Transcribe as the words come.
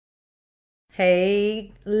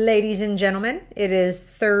Hey, ladies and gentlemen, it is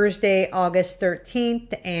Thursday, August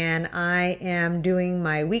 13th, and I am doing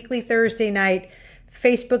my weekly Thursday night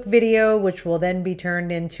Facebook video, which will then be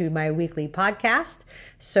turned into my weekly podcast.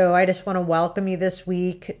 So I just want to welcome you this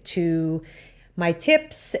week to my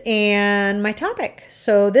tips and my topic.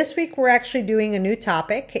 So this week we're actually doing a new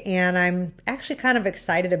topic, and I'm actually kind of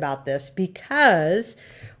excited about this because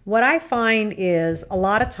what I find is a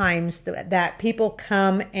lot of times that people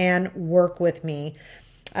come and work with me.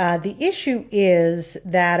 The issue is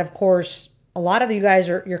that, of course, a lot of you guys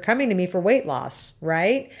you're coming to me for weight loss,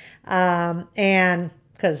 right? And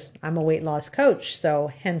because I'm a weight loss coach, so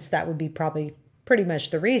hence that would be probably pretty much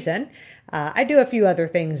the reason. I do a few other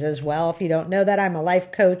things as well. If you don't know that, I'm a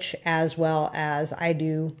life coach as well as I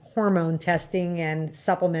do hormone testing and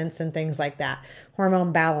supplements and things like that,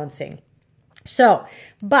 hormone balancing. So,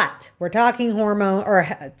 but we're talking not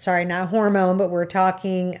hormone, but we're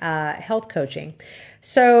talking health coaching.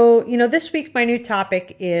 So, this week my new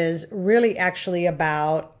topic is really actually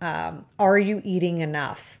about, are you eating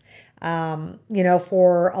enough?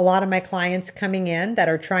 For a lot of my clients coming in that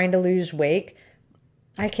are trying to lose weight,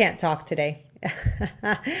 I can't talk today.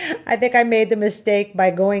 I think I made the mistake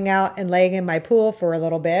by going out and laying in my pool for a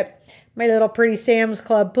little bit. My little Pretty Sam's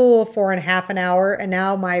Club pool for half an hour, and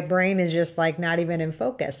now my brain is just like not even in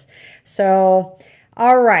focus. So,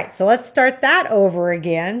 all right, so let's start that over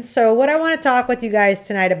again. So what I want to talk with you guys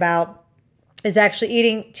tonight about is actually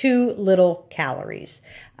eating too little calories.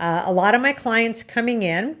 A lot of my clients coming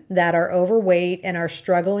in that are overweight and are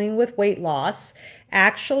struggling with weight loss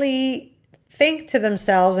actually think to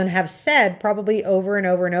themselves and have said probably over and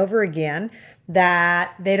over and over again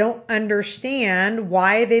that they don't understand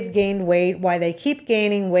why they've gained weight, why they keep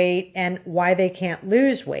gaining weight, and why they can't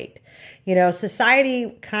lose weight.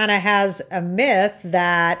 Society kind of has a myth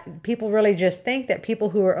that people really just think that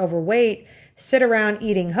people who are overweight sit around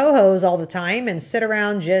eating ho-hos all the time and sit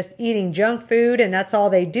around just eating junk food and that's all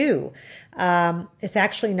they do. It's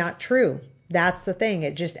actually not true. That's the thing.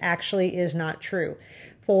 It just actually is not true.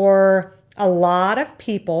 For a lot of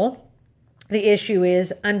people, the issue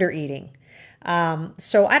is undereating.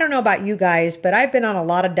 So I don't know about you guys, but I've been on a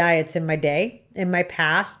lot of diets in my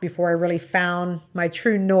past, before I really found my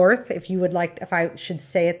true north, if I should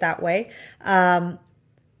say it that way.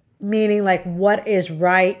 Meaning like what is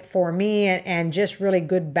right for me and just really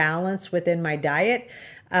good balance within my diet.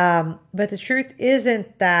 But the truth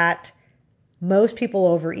isn't that most people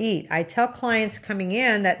overeat. I tell clients coming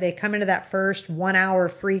in that they come into that first 1 hour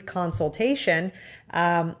free consultation.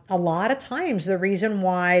 A lot of times the reason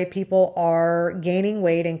why people are gaining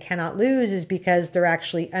weight and cannot lose is because they're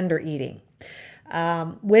actually undereating.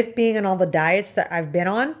 With being on all the diets that I've been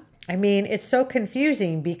on, it's so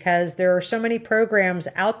confusing because there are so many programs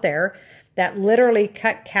out there that literally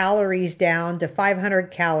cut calories down to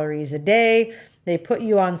 500 calories a day. They put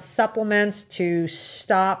you on supplements to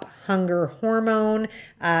stop hunger hormone,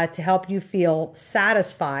 to help you feel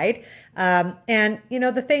satisfied.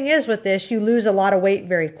 The thing is with this, you lose a lot of weight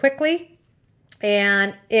very quickly,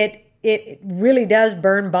 and it really does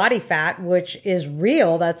burn body fat, which is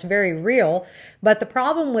real. That's very real. But the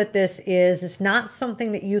problem with this is it's not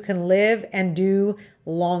something that you can live and do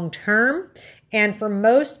long term. And for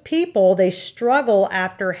most people, they struggle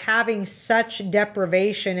after having such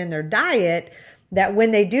deprivation in their diet that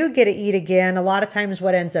when they do get to eat again, a lot of times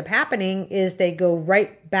what ends up happening is they go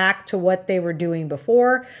right back to what they were doing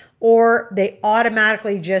before, or they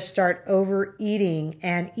automatically just start overeating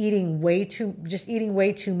and eating way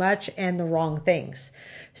too much and the wrong things.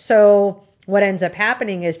 So what ends up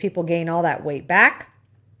happening is people gain all that weight back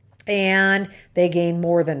and they gain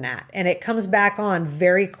more than that. And it comes back on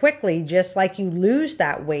very quickly, just like you lose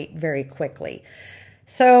that weight very quickly.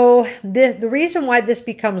 So the reason why this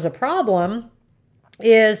becomes a problem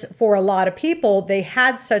is for a lot of people, they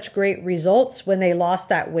had such great results when they lost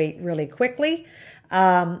that weight really quickly,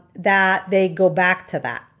 that they go back to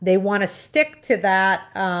that. They want to stick to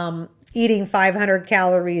that, eating 500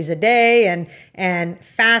 calories a day and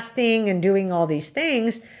fasting and doing all these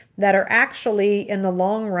things that are actually in the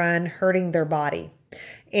long run hurting their body.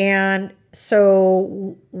 And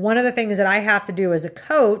so one of the things that I have to do as a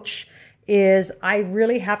coach is I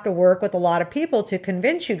really have to work with a lot of people to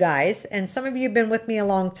convince you guys. And some of you have been with me a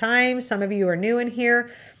long time. Some of you are new in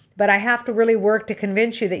here, but I have to really work to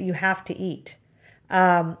convince you that you have to eat.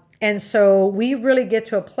 And so we really get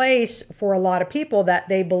to a place for a lot of people that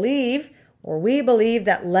they believe, or we believe,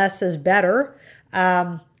 that less is better.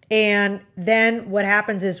 And then what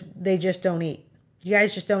happens is they just don't eat. You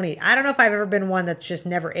guys just don't eat. I don't know if I've ever been one that's just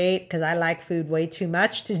never ate, because I like food way too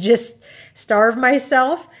much to just starve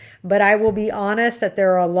myself. But I will be honest that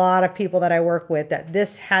there are a lot of people that I work with that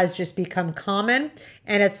this has just become common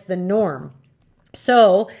and it's the norm.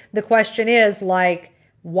 So the question is, like,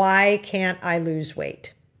 why can't I lose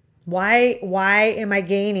weight? Why am I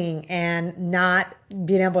gaining and not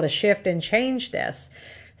being able to shift and change this?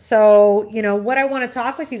 So, what I want to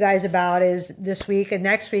talk with you guys about is this week and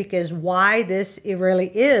next week is why it really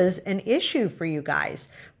is an issue for you guys,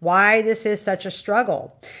 why this is such a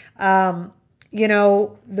struggle. The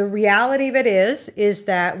reality of it is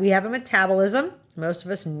that we have a metabolism. Most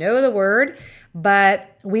of us know the word,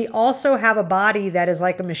 but we also have a body that is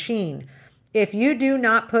like a machine. If you do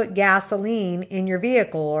not put gasoline in your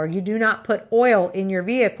vehicle, or you do not put oil in your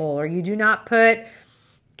vehicle, or you do not put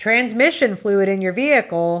transmission fluid in your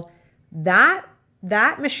vehicle, that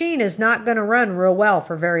machine is not going to run real well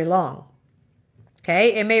for very long.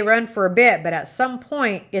 Okay, it may run for a bit, but at some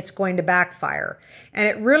point it's going to backfire. And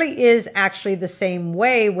it really is actually the same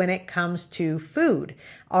way when it comes to food.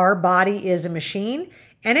 Our body is a machine,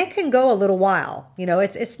 and it can go a little while.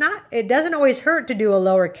 It doesn't always hurt to do a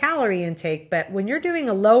lower calorie intake, but when you're doing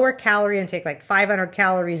a lower calorie intake, like 500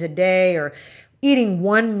 calories a day, or eating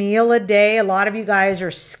one meal a day. A lot of you guys are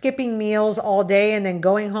skipping meals all day and then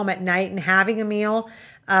going home at night and having a meal.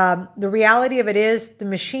 The reality of it is the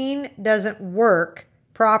machine doesn't work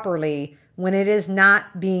properly when it is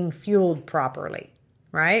not being fueled properly,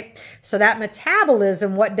 right? So that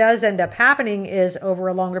metabolism, what does end up happening is over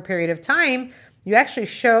a longer period of time, you actually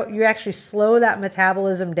slow that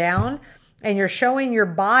metabolism down, and you're showing your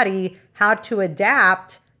body how to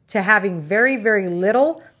adapt to having very, very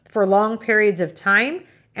little for long periods of time,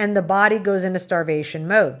 and the body goes into starvation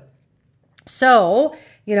mode. So,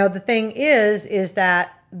 the thing is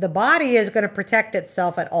that the body is going to protect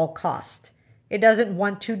itself at all costs. It doesn't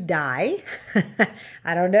want to die.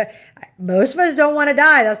 I don't know. Most of us don't want to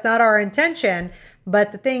die. That's not our intention.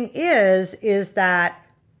 But the thing is that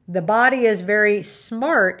the body is very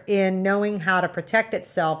smart in knowing how to protect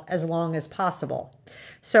itself as long as possible.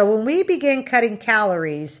 So when we begin cutting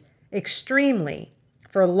calories extremely,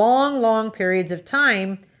 for long, long periods of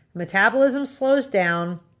time, metabolism slows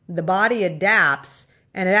down, the body adapts,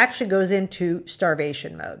 and it actually goes into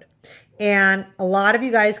starvation mode. And a lot of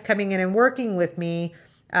you guys coming in and working with me,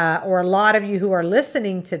 or a lot of you who are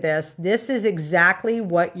listening to this is exactly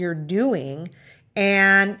what you're doing,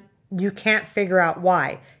 and you can't figure out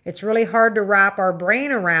why. It's really hard to wrap our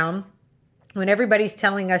brain around when everybody's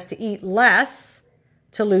telling us to eat less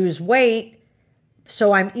to lose weight.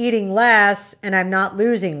 So I'm eating less and I'm not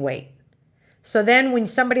losing weight. So then when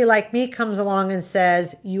somebody like me comes along and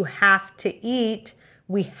says, you have to eat,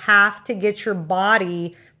 we have to get your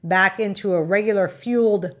body back into a regular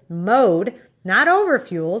fueled mode, not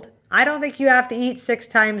overfueled. I don't think you have to eat 6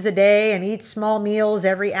 times a day and eat small meals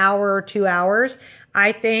every hour or 2 hours.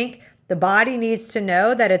 I think the body needs to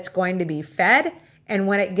know that it's going to be fed. And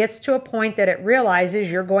when it gets to a point that it realizes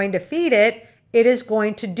you're going to feed it, it is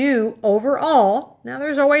going to do overall. Now,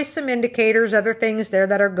 there's always some indicators, other things there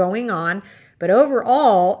that are going on, but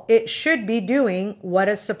overall, it should be doing what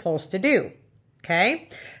it's supposed to do. Okay?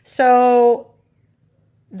 So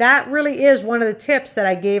that really is one of the tips that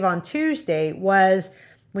I gave on Tuesday was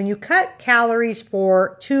when you cut calories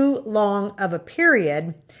for too long of a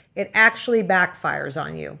period, it actually backfires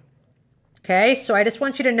on you. Okay? So I just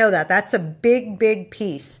want you to know that. That's a big, big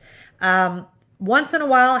piece. Once in a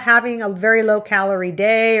while, having a very low calorie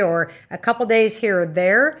day or a couple days here or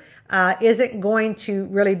there isn't going to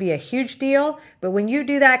really be a huge deal. But when you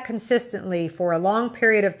do that consistently for a long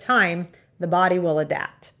period of time, the body will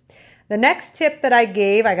adapt. The next tip that I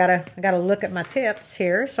gave, I gotta look at my tips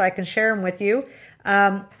here so I can share them with you,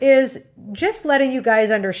 is just letting you guys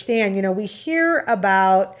understand, we hear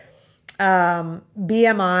about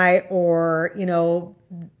BMI or,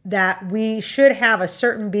 that we should have a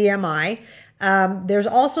certain BMI. There's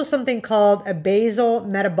also something called a basal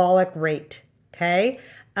metabolic rate, okay?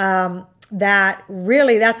 That's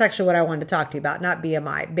actually what I wanted to talk to you about, not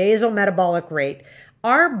BMI, basal metabolic rate.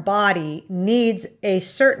 Our body needs a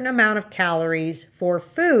certain amount of calories for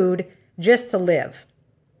food just to live.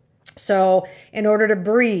 So in order to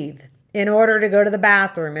breathe, in order to go to the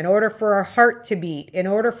bathroom, in order for our heart to beat, in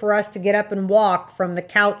order for us to get up and walk from the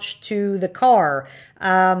couch to the car,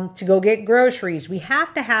 to go get groceries, we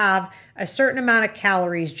have to have a certain amount of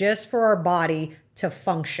calories just for our body to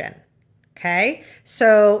function. Okay?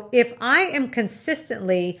 So if I am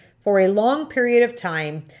consistently for a long period of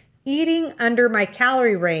time eating under my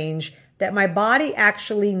calorie range that my body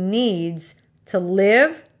actually needs to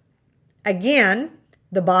live, again,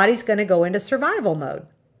 the body's going to go into survival mode,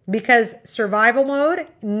 because survival mode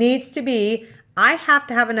needs to be, I have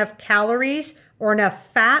to have enough calories or enough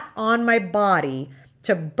fat on my body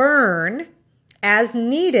to burn as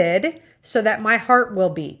needed so that my heart will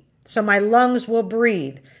beat, so my lungs will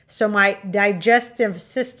breathe, so my digestive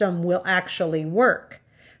system will actually work.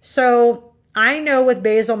 So I know with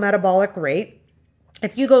basal metabolic rate,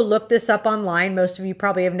 if you go look this up online, most of you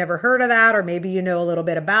probably have never heard of that, or maybe you know a little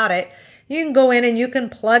bit about it. You can go in and you can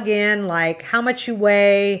plug in like how much you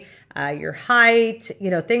weigh, your height,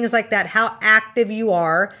 things like that, how active you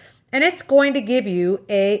are. And it's going to give you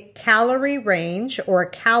a calorie range or a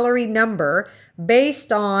calorie number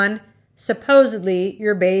based on supposedly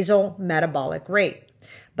your basal metabolic rate.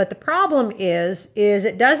 But the problem is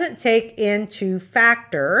it doesn't take into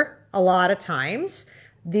factor a lot of times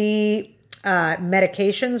the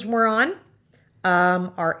medications we're on,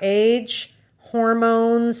 our age,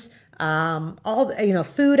 hormones, all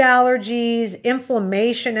food allergies,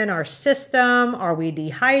 inflammation in our system, are we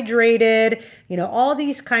dehydrated, all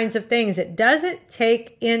these kinds of things. It doesn't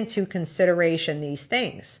take into consideration these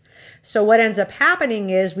things. So what ends up happening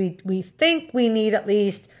is we think we need at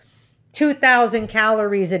least 2,000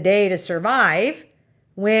 calories a day to survive,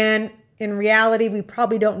 when in reality we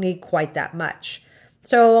probably don't need quite that much.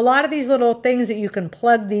 So a lot of these little things that you can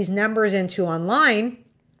plug these numbers into online,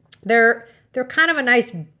 they're kind of a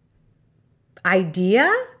nice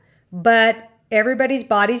idea, but everybody's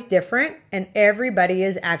body's different and everybody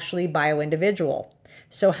is actually bio-individual.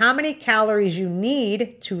 So how many calories you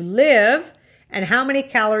need to live and how many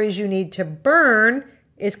calories you need to burn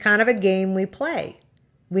is kind of a game we play.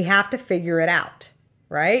 We have to figure it out,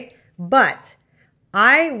 right? But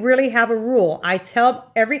I really have a rule. I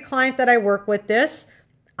tell every client that I work with this,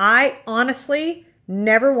 I honestly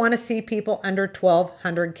never want to see people under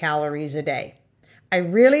 1,200 calories a day. I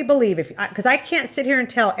really believe because I can't sit here and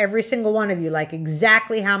tell every single one of you like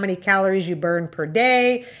exactly how many calories you burn per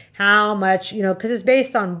day, how much, because it's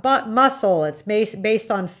based on muscle, it's based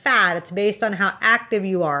on fat, it's based on how active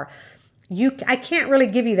you are. I can't really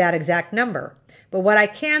give you that exact number. But what I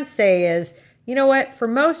can say is, you know what, for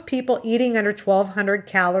most people, eating under 1,200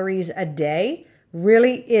 calories a day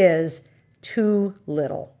really is too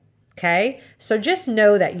little. Okay? So just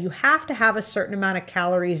know that you have to have a certain amount of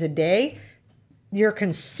calories a day you're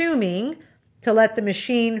consuming to let the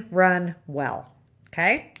machine run well.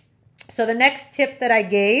 Okay? So the next tip that I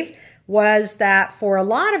gave was that for a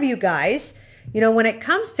lot of you guys, when it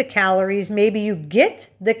comes to calories, maybe you get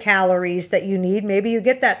the calories that you need. Maybe you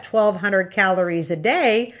get that 1,200 calories a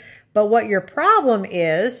day. But what your problem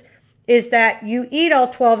is that you eat all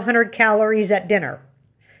 1,200 calories at dinner.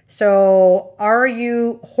 So are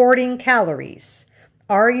you hoarding calories?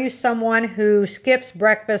 Are you someone who skips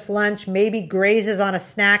breakfast, lunch, maybe grazes on a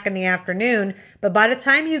snack in the afternoon, but by the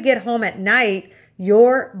time you get home at night,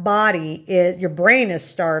 your brain is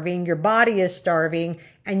starving, your body is starving,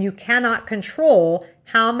 and you cannot control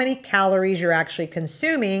how many calories you're actually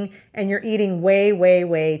consuming, and you're eating way, way,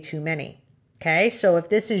 way too many. Okay, so if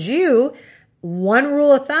this is you, one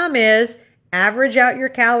rule of thumb is average out your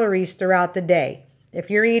calories throughout the day. If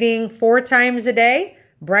you're eating 4 times a day,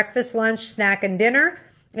 breakfast, lunch, snack, and dinner,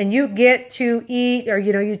 and you get to eat, or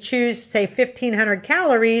you choose, say, 1,500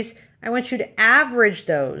 calories, I want you to average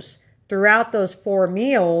those throughout those 4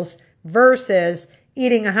 meals versus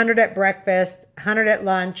eating 100 at breakfast, 100 at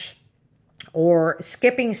lunch, or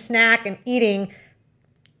skipping snack and eating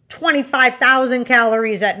 25,000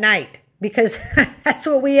 calories at night, because that's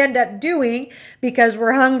what we end up doing because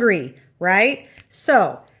we're hungry, right?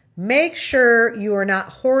 So make sure you are not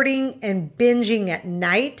hoarding and binging at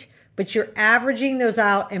night, but you're averaging those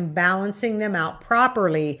out and balancing them out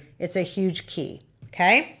properly. It's a huge key.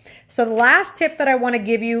 Okay. So the last tip that I want to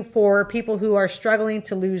give you for people who are struggling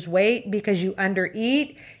to lose weight because you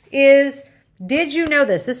undereat is, did you know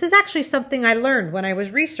this? This is actually something I learned when I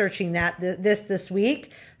was researching this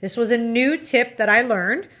week. This was a new tip that I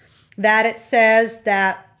learned, that it says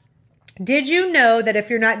that, did you know that if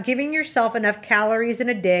you're not giving yourself enough calories in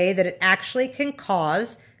a day, that it actually can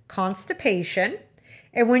cause constipation?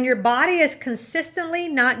 And when your body is consistently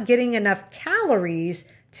not getting enough calories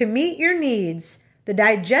to meet your needs, the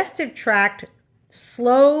digestive tract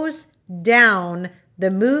slows down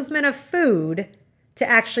the movement of food to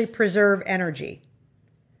actually preserve energy.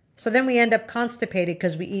 So then we end up constipated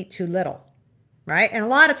because we eat too little, right? And a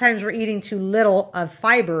lot of times we're eating too little of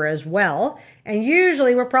fiber as well. And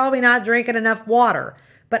usually we're probably not drinking enough water.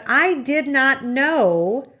 But I did not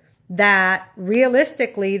know that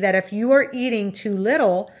realistically, that if you are eating too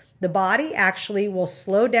little, the body actually will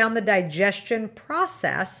slow down the digestion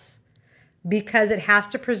process because it has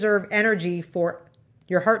to preserve energy for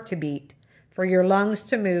your heart to beat, for your lungs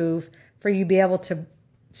to move, for you to be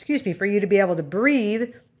able to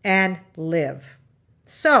breathe and live.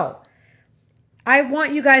 So I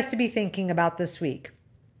want you guys to be thinking about this week.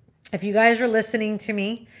 If you guys are listening to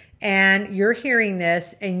me and you're hearing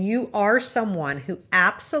this and you are someone who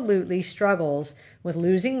absolutely struggles with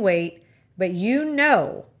losing weight, but you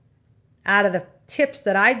know, out of the tips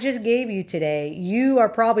that I just gave you today, you are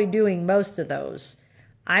probably doing most of those.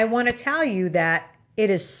 I want to tell you that it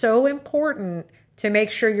is so important to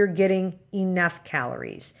make sure you're getting enough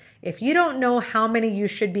calories. If you don't know how many you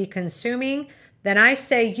should be consuming, then I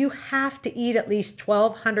say you have to eat at least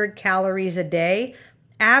 1,200 calories a day.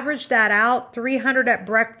 Average that out, 300 at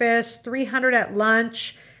breakfast, 300 at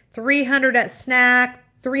lunch, 300 at snack,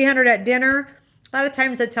 300 at dinner. A lot of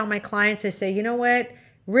times I tell my clients, I say, you know what?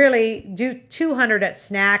 Really do 200 at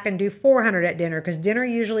snack and do 400 at dinner, because dinner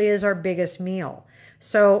usually is our biggest meal.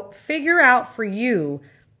 So figure out for you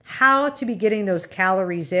how to be getting those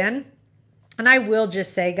calories in. And I will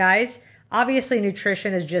just say, guys, obviously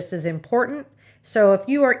nutrition is just as important. So if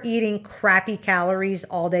you are eating crappy calories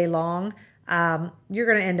all day long, you're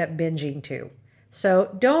going to end up binging too.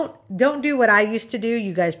 So don't do what I used to do.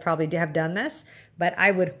 You guys probably have done this, but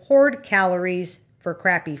I would hoard calories for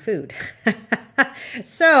crappy food.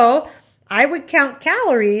 So I would count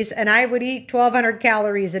calories and I would eat 1,200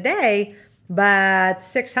 calories a day, but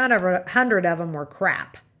 600 of them were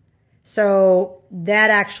crap. So that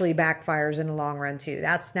actually backfires in the long run too.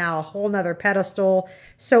 That's now a whole nother pedestal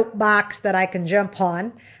soapbox that I can jump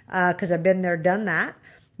on because I've been there, done that.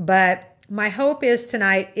 But my hope is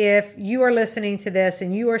tonight, if you are listening to this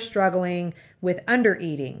and you are struggling with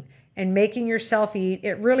undereating and making yourself eat,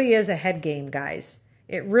 it really is a head game, guys.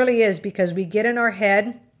 It really is, because we get in our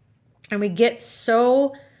head and we get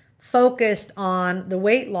so focused on the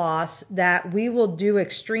weight loss that we will do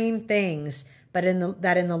extreme things, but in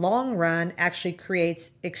the long run actually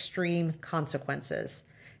creates extreme consequences.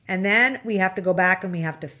 And then we have to go back and we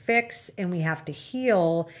have to fix and we have to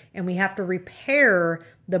heal and we have to repair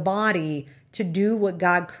the body to do what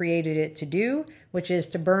God created it to do, which is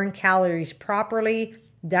to burn calories properly,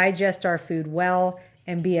 digest our food well,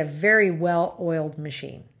 and be a very well-oiled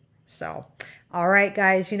machine. So, all right,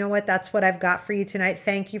 guys, you know what? That's what I've got for you tonight.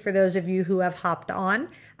 Thank you for those of you who have hopped on.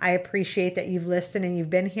 I appreciate that you've listened and you've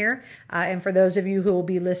been here. And for those of you who will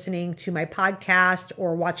be listening to my podcast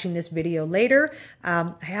or watching this video later,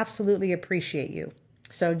 I absolutely appreciate you.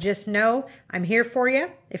 So just know I'm here for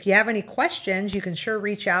you. If you have any questions, you can sure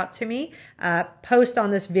reach out to me. Post on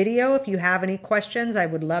this video if you have any questions. I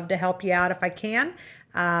would love to help you out if I can.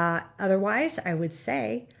 Otherwise, I would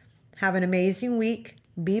say have an amazing week,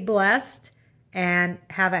 be blessed, and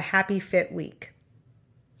have a happy, fit week.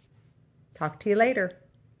 Talk to you later.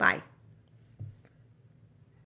 Bye.